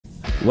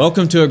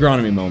Welcome to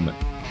Agronomy Moment.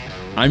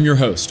 I'm your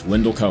host,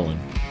 Wendell Cohen.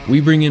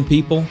 We bring in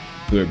people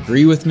who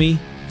agree with me,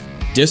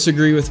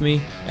 disagree with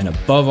me, and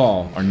above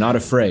all, are not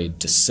afraid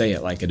to say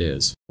it like it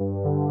is.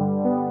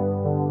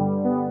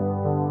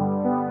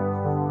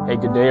 Hey,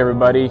 good day,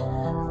 everybody.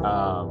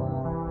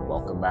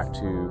 Welcome back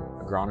to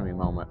Agronomy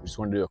Moment. Just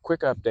want to do a quick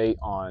update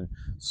on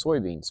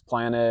soybeans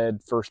planted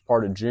first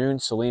part of June.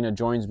 Celena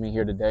joins me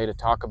here today to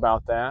talk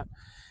about that,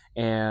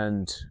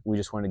 and we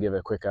just want to give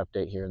a quick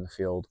update here in the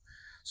field.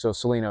 So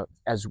Celena,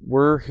 as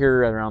we're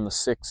here at around the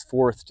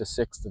 4th to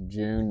 6th of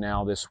June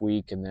now this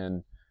week, and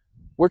then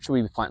where should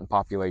we be planting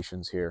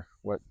populations here?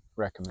 What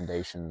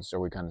recommendations are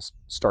we kind of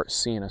start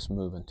seeing us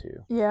moving to?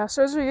 Yeah,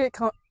 so as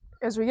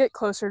we get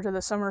closer to the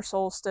summer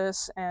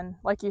solstice, and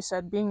like you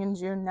said, being in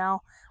June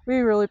now, we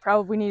really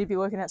probably need to be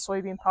looking at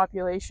soybean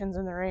populations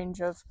in the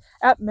range of,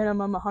 at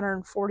minimum,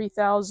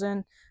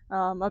 140,000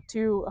 up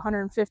to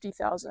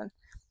 150,000.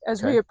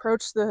 As we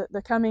approach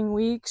the coming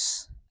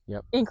weeks,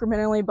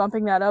 incrementally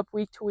bumping that up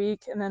week to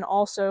week, and then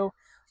also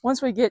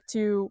once we get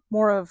to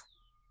more of,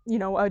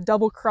 a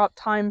double crop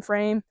time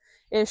frame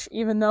ish,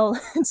 even though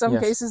in some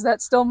cases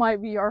that still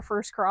might be our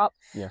first crop.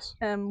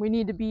 We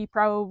need to be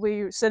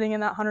probably sitting in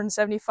that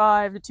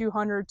 175 to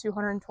 200,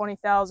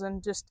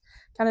 220,000, just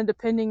kind of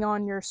depending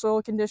on your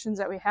soil conditions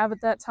that we have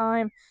at that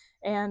time.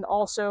 And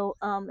also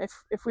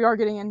if we are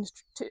getting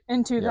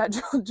into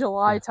that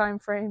July time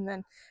frame,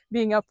 then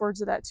being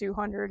upwards of that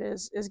 200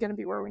 is going to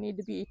be where we need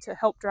to be to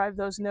help drive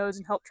those nodes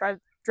and help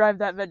drive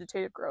that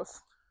vegetative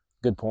growth.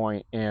 Good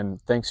point, and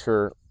thanks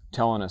for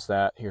telling us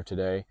that here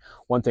today.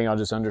 One thing I'll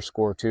just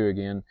underscore too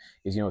again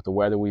is, with the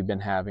weather we've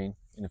been having,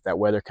 and if that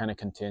weather kind of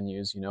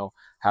continues,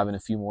 having a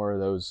few more of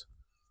those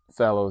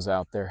fellows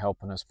out there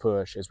helping us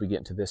push as we get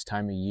into this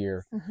time of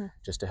year,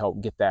 just to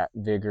help get that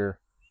vigor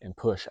and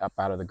push up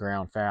out of the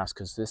ground fast,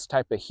 because this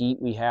type of heat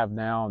we have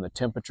now and the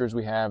temperatures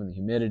we have and the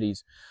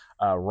humidities,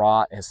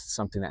 rot is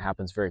something that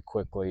happens very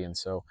quickly. And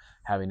so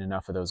having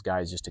enough of those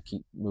guys just to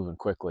keep moving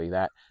quickly,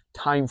 that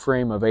time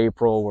frame of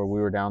April where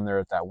we were down there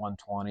at that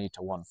 120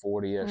 to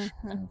 140-ish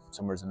and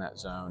somewhere's in that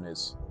zone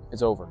is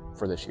over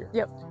for this year.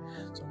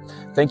 So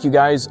thank you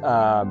guys.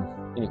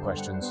 Any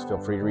questions, feel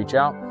free to reach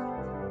out.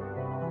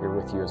 Here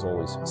with you as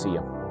always. See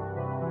ya.